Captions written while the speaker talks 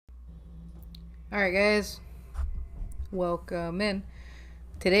Alright guys, welcome in.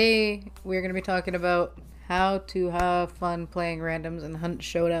 Today we're going to be talking about how to have fun playing randoms and hunt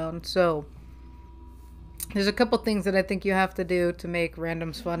Showdown. So, there's a couple things that I think you have to do to make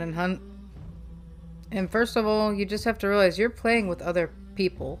randoms fun and hunt. And first of all, you just have to realize you're playing with other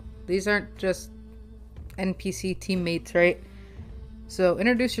people. These aren't just NPC teammates, right? So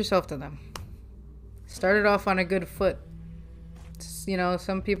introduce yourself to them. Start it off on a good foot. You know,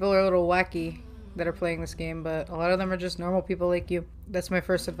 some people are a little wacky that are playing this game, but a lot of them are just normal people like you. That's my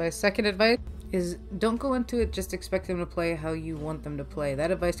first advice. Second advice is don't go into it just expecting them to play how you want them to play.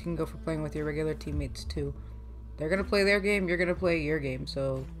 That advice can go for playing with your regular teammates too. They're gonna play their game, you're gonna play your game.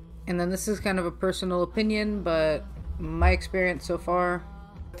 So, and then this is kind of a personal opinion, but my experience so far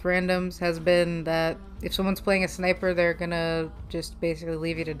with randoms has been that if someone's playing a sniper, they're gonna just basically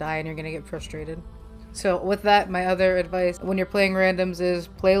leave you to die and you're gonna get frustrated. So with that, my other advice when you're playing randoms is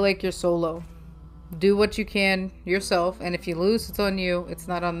play like you're solo. Do what you can yourself, and if you lose, it's on you. It's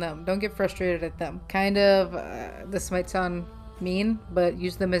not on them. Don't get frustrated at them. Kind of, this might sound mean, but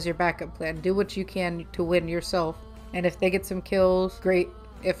use them as your backup plan. Do what you can to win yourself. And if they get some kills, great.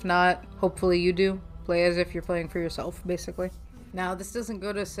 If not, hopefully you do. Play as if you're playing for yourself, basically. Now, this doesn't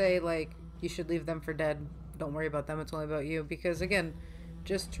go to say, like, you should leave them for dead. Don't worry about them. It's only about you. Because, again,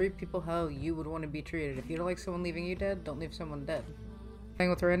 just treat people how you would want to be treated. If you don't like someone leaving you dead, don't leave someone dead.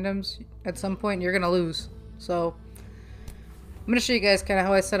 Playing with randoms, at some point you're gonna lose. So I'm gonna show you guys kind of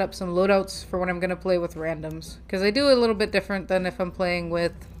how I set up some loadouts for when I'm gonna play with randoms, because I do it a little bit different than if I'm playing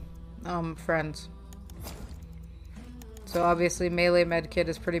with friends. So obviously melee medkit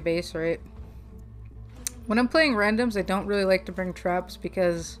is pretty base, right? When I'm playing randoms, I don't really like to bring traps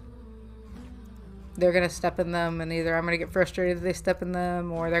because they're gonna step in them, and either I'm gonna get frustrated if they step in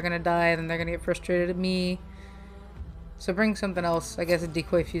them, or they're gonna die and then they're gonna get frustrated at me. So bring something else. I guess a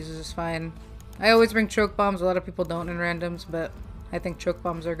decoy fuses is fine. I always bring choke bombs. A lot of people don't in randoms, but I think choke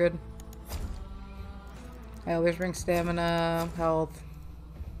bombs are good. I always bring stamina, health,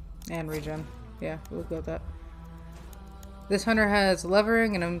 and regen. Yeah, we'll go with that. This hunter has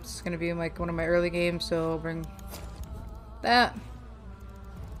levering, and it's gonna be like one of my early games, so I'll bring that.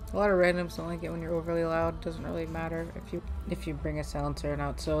 A lot of randoms don't like it when you're overly loud. It doesn't really matter if you bring a silencer or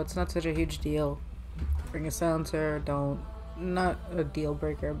not, so it's not such a huge deal. Bring a silencer, not a deal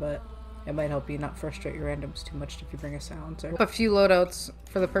breaker, but it might help you not frustrate your randoms too much if you bring a silencer. A few loadouts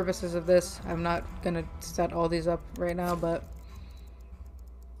for the purposes of this. I'm not gonna set all these up right now, but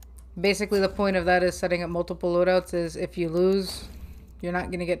basically the point of that is setting up multiple loadouts is if you lose, you're not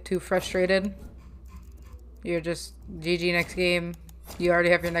gonna get too frustrated. You're just GG next game. You already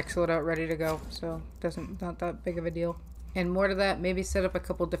have your next loadout ready to go, so not that big of a deal. And more to that, maybe set up a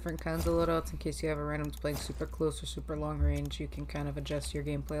couple different kinds of loadouts in case you have a randoms playing super close or super long range. You can kind of adjust your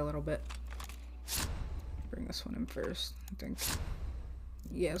gameplay a little bit. Bring this one in first, I think.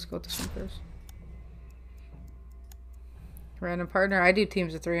 Yeah, let's go with this one first. Random partner. I do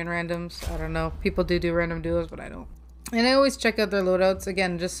teams of 3 in randoms. I don't know. People do random duos, but I don't. And I always check out their loadouts,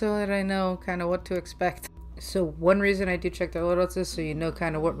 again, just so that I know kind of what to expect. So one reason I do check their loadouts is so you know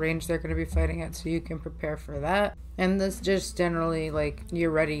kind of what range they're going to be fighting at, so you can prepare for that. And this just generally, like,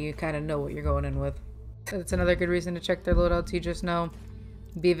 you're ready, you kind of know what you're going in with. That's another good reason to check their loadouts. You just know,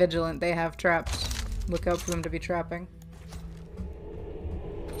 be vigilant, they have traps. Look out for them to be trapping.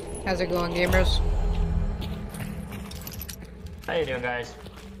 How's it going, gamers? How you doing, guys?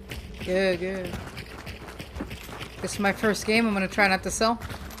 Good, good. This is my first game. I'm going to try not to sell.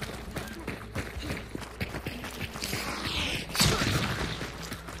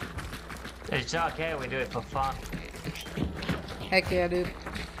 It's okay, we do it for fun. Heck yeah, dude.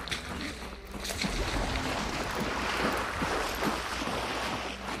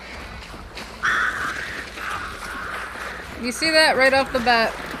 You see that right off the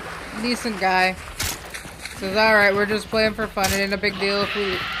bat? Decent guy. Says, alright, we're just playing for fun. It ain't a big deal if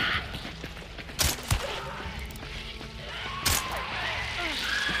we...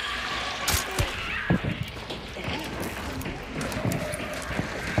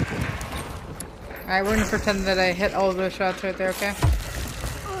 Alright, we're gonna pretend that I hit all of those shots right there, okay?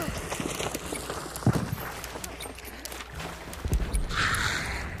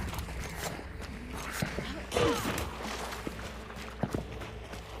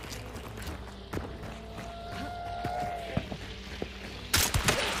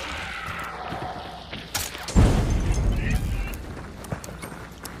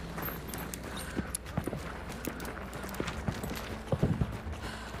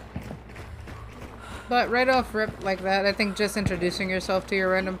 But right off rip like that, I think just introducing yourself to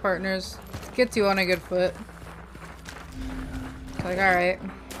your random partners gets you on a good foot. It's like, alright.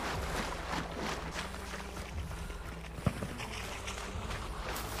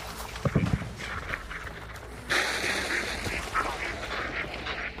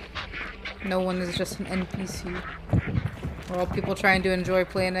 No one is just an NPC. We're all people trying to enjoy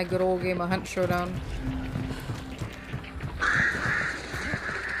playing a good old game of Hunt Showdown.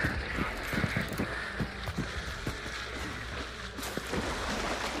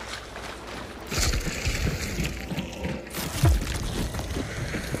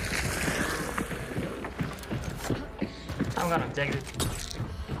 I'm gonna take it.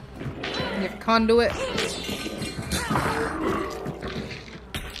 You have conduit.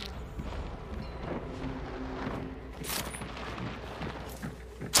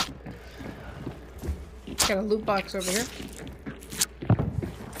 Got a loot box over here.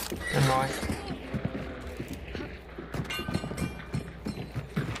 Nice.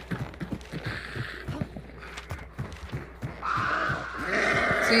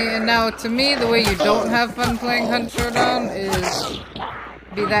 See, and now to me, the way you don't have fun playing Hunt Showdown is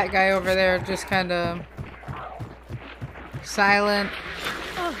be that guy over there, just kind of silent.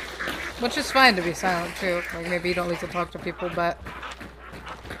 Which is fine to be silent too. Like maybe you don't need to talk to people, but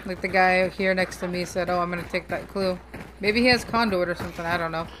like the guy here next to me said, "Oh, I'm gonna take that clue." Maybe he has conduit or something. I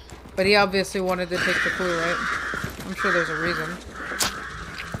don't know, but he obviously wanted to take the clue, right? I'm sure there's a reason.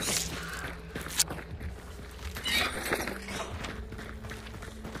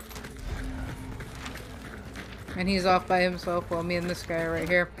 And he's off by himself while me and this guy are right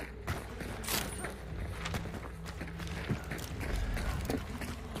here.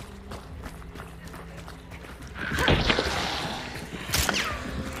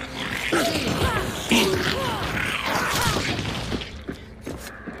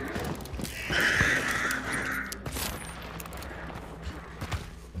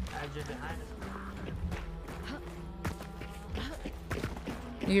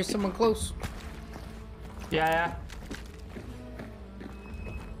 You hear someone close. Yeah.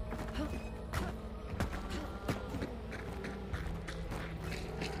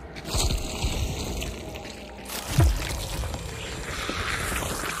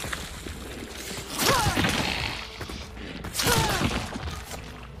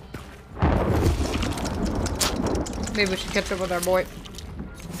 Maybe we should catch up with our boy.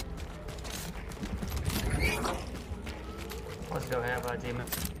 Let's go have a demon.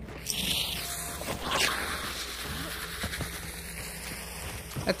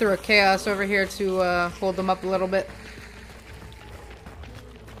 I threw a chaos over here to hold them up a little bit.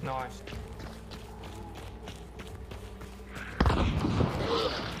 Nice.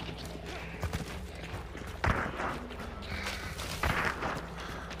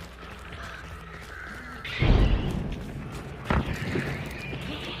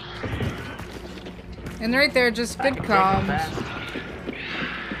 And right there, just good comms.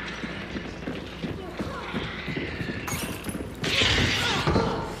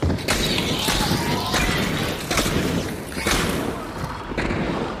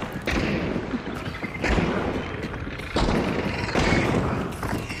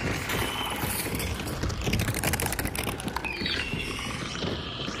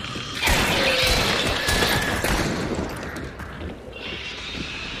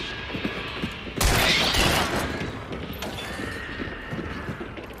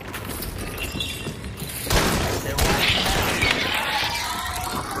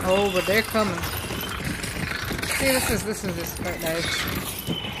 Oh, but they're coming. See, this is just quite nice.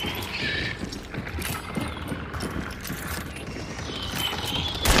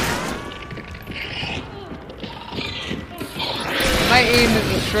 My aim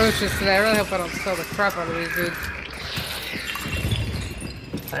is atrocious today. I really hope I don't sell the crap out of these dudes.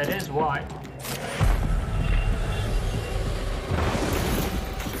 It is white.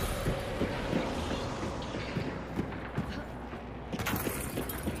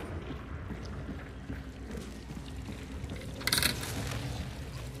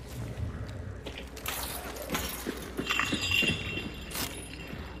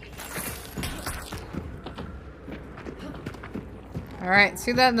 Alright,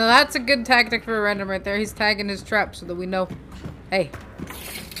 see that? Now that's a good tactic for a random right there. He's tagging his trap so that we know. Hey,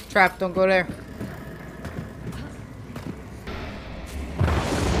 trap, don't go there.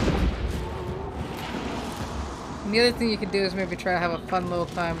 And the other thing you could do is maybe try to have a fun little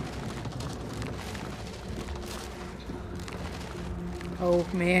time. Oh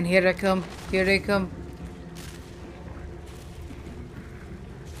man, here they come. Here they come.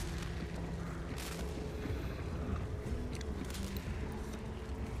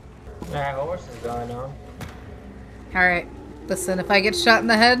 Yeah, horse is going on. Alright, listen, if I get shot in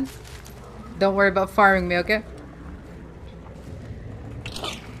the head, don't worry about farming me, okay?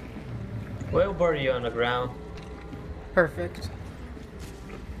 We'll bury you on the ground. Perfect.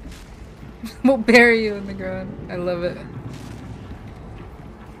 We'll bury you in the ground. I love it.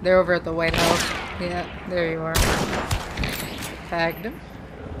 They're over at the White House. Yeah, there you are. Tagged him.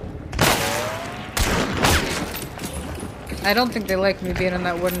 I don't think they like me being in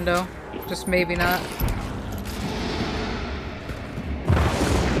that window. Just maybe not.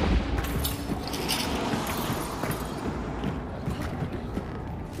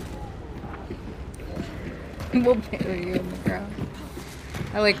 We'll bury you in the ground.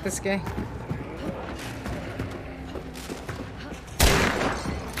 I like this guy.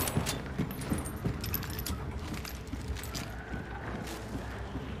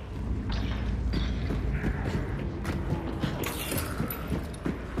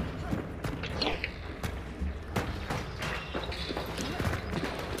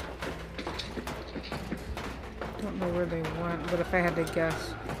 Don't know where they went, but if I had to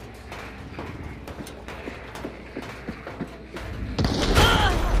guess.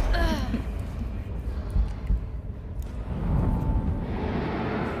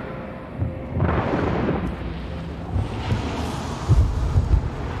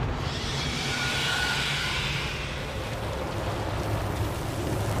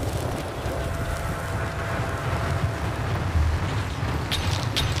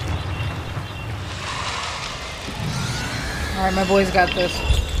 Alright, my boys got this.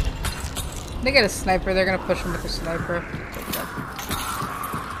 They get a sniper, they're gonna push him with a sniper.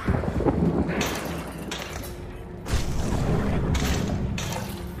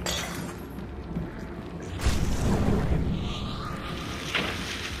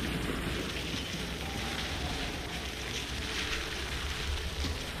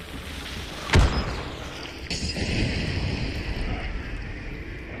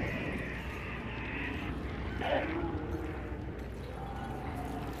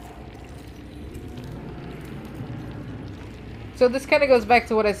 So this kind of goes back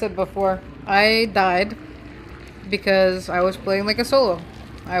to what I said before. I died because I was playing like a solo.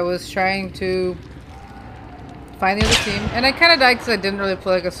 I was trying to find the other team. And I kind of died because I didn't really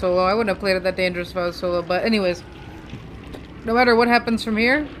play like a solo. I wouldn't have played it that dangerous if I was solo. But anyways, no matter what happens from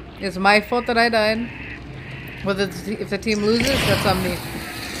here, it's my fault that I died. Whether if the team loses, that's on me.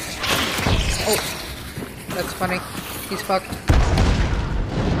 Oh, that's funny. He's fucked.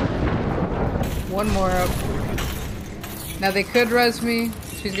 One more up. Now they could res me.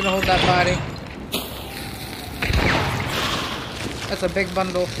 She's gonna hold that body. That's a big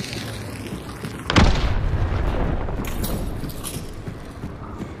bundle.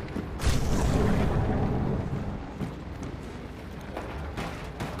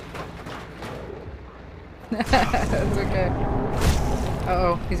 That's okay.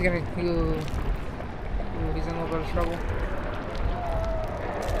 Uh-oh, he's gonna... Ooh, he's in a little bit of trouble.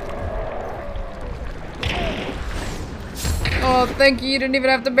 Oh, thank you. You didn't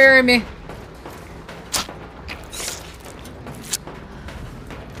even have to bury me.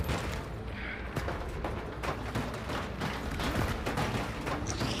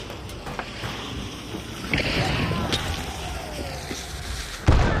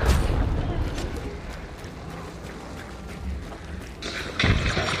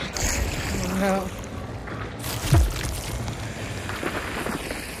 Oh, no.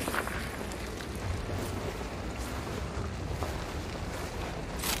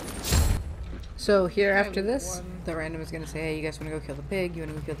 So here after this, the random is gonna say, hey, you guys wanna go kill the pig, you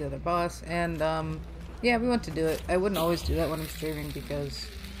wanna go kill the other boss, and yeah, we want to do it. I wouldn't always do that when I'm streaming because,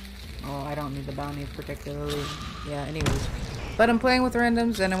 oh, I don't need the bounty particularly. Yeah, anyways. But I'm playing with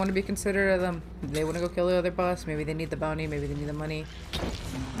randoms and I want to be considerate of them. They wanna go kill the other boss, maybe they need the bounty, maybe they need the money.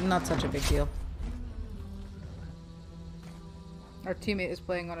 Not such a big deal. Our teammate is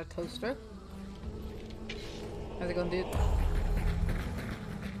playing on a toaster. How's it going, dude?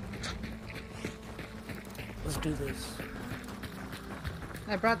 Let's do this.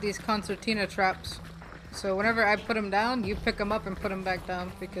 I brought these concertina traps. So whenever I put them down, you pick them up and put them back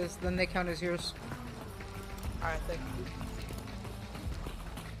down because then they count as yours. Alright, thank you.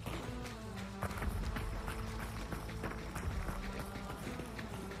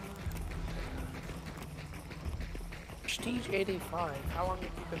 Prestige 85. How long have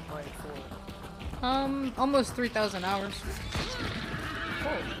you been playing for? Almost 3,000 hours.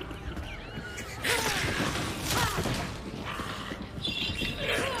 Oh.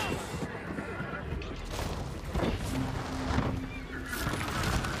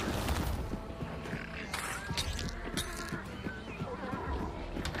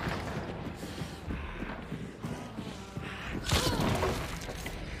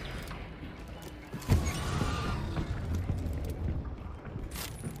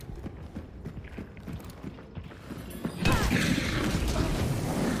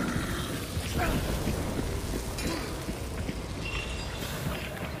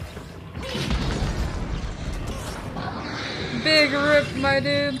 Rip, my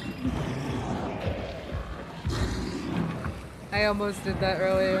dude. I almost did that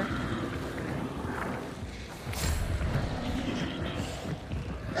earlier.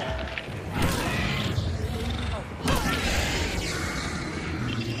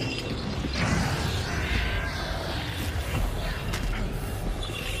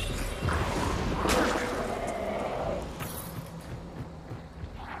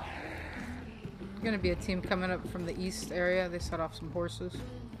 Gonna be a team coming up from the east area. They set off some horses.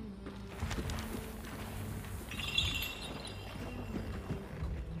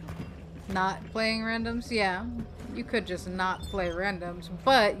 Not playing randoms? Yeah, you could just not play randoms,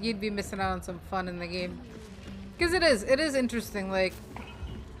 but you'd be missing out on some fun in the game. Because it is interesting, like,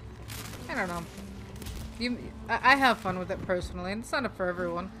 I don't know. I have fun with it personally, and it's not for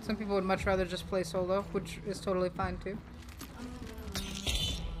everyone. Some people would much rather just play solo, which is totally fine too.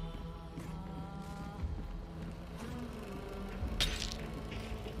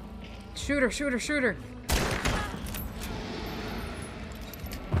 Shoot her, shoot her, shoot her!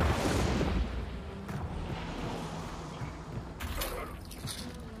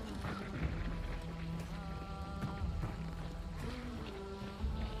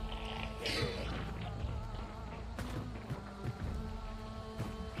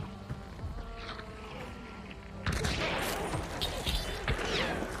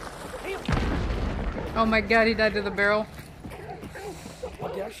 Oh my god, he died to the barrel.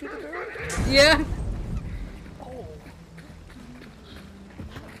 Did I shoot the barrel? Yeah. Oh.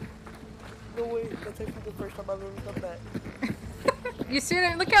 No way, that's actually the first time I've ever done that. You see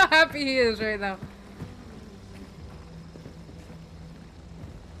that? Look how happy he is right now.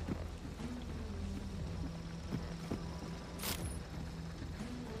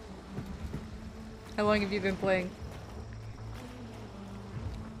 How long have you been playing?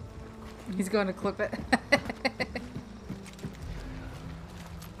 He's going to clip it.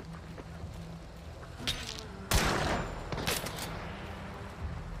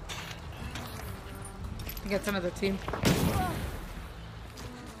 I think it's another team.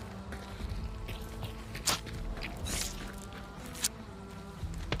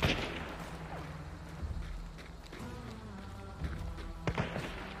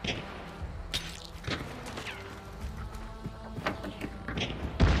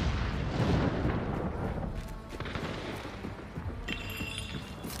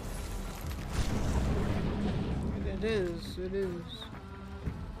 It is.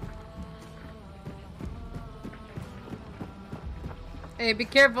 Hey, be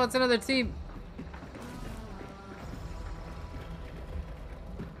careful, it's another team.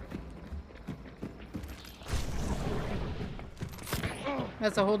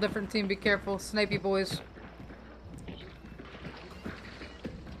 That's a whole different team, be careful. Snipey boys.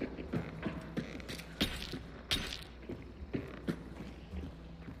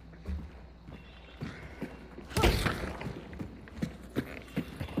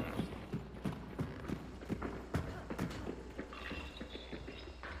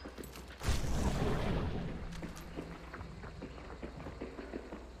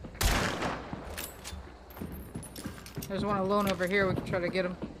 There's one alone over here. We can try to get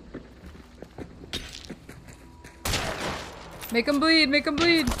him. Make him bleed! Make him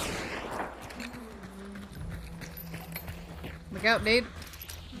bleed! Look out, Nate.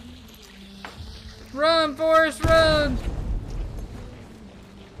 Run, Forrest, run!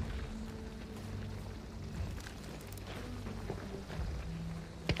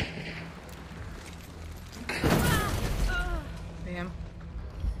 Damn.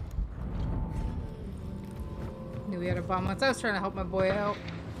 Knew we had a bomb once. I was trying to help my boy out.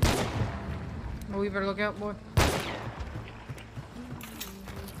 Oh, we better look out, boy.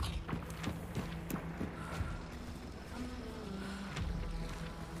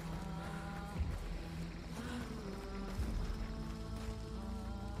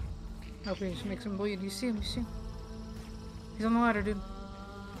 Hope he just makes him bleed. You see him? You see him? He's on the ladder, dude.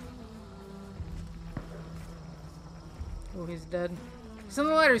 Oh, he's dead. He's on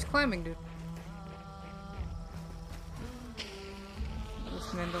the ladder. He's climbing, dude.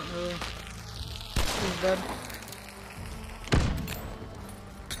 This man don't really... He's dead.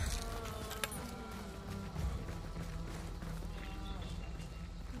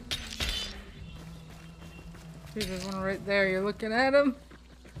 Dude, there's one right there. You're looking at him?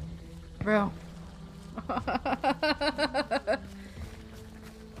 Bro.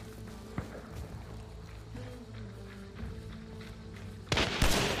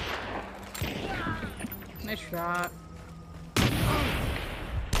 Nice shot.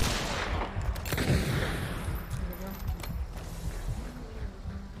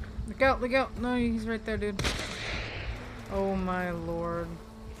 Look out, look out. No, he's right there, dude. Oh my lord.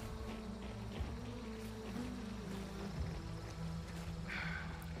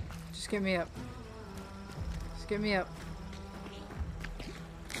 Just get me up. Just get me up.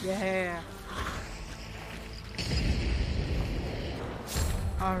 Yeah.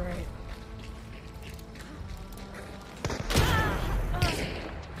 Alright.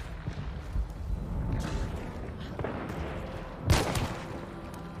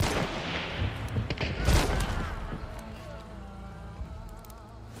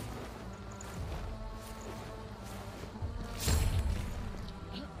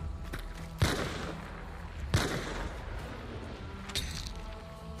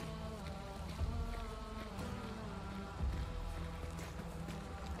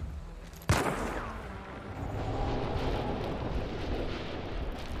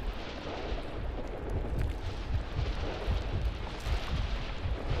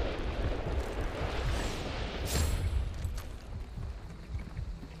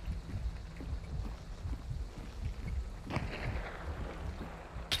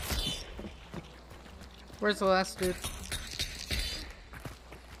 Where's the last dude?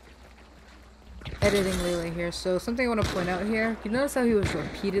 Editing Lily here. So something I want to point out here. You notice how he was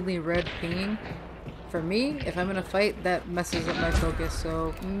repeatedly red pinging? For me, if I'm in a fight, that messes up my focus.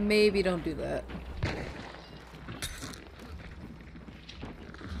 So maybe don't do that.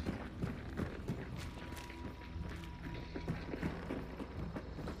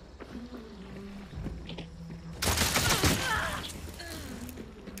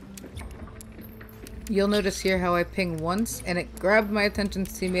 You'll notice here how I ping once, and it grabbed my attention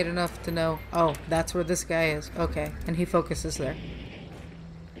teammate enough to know, oh, that's where this guy is. Okay, and he focuses there.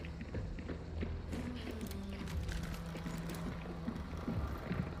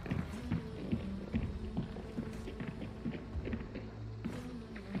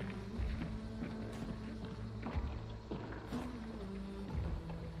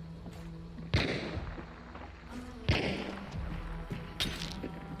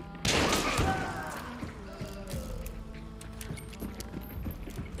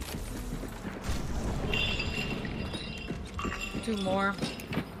 Two more.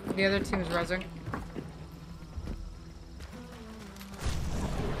 The other team's rezzing.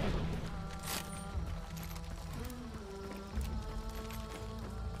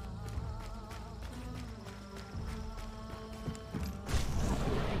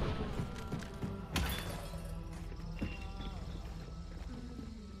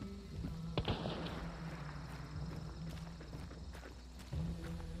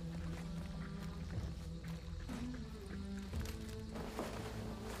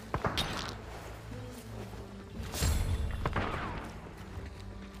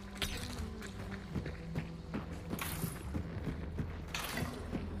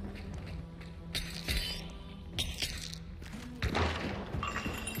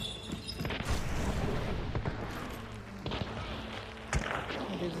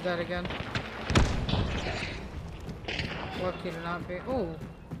 Is that again? Lucky to not be. Oh!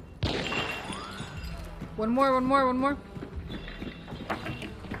 One more, one more, one more.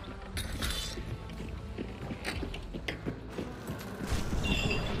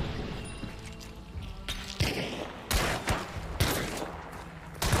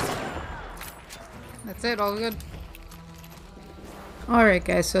 That's it, all good. Alright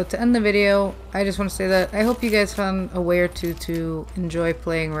guys, so to end the video, I just want to say that I hope you guys found a way or two to enjoy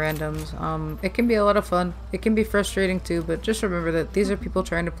playing randoms. It can be a lot of fun, it can be frustrating too, but just remember that these are people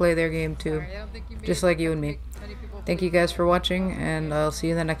trying to play their game too, just like you and me. Thank you guys for watching, and I'll see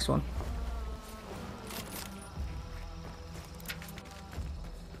you in the next one.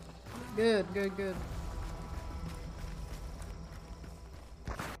 Good, good, good.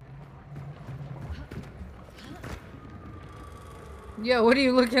 Yo, what are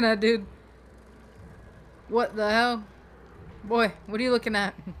you looking at, dude? What the hell? Boy, what are you looking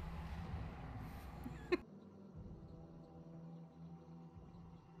at?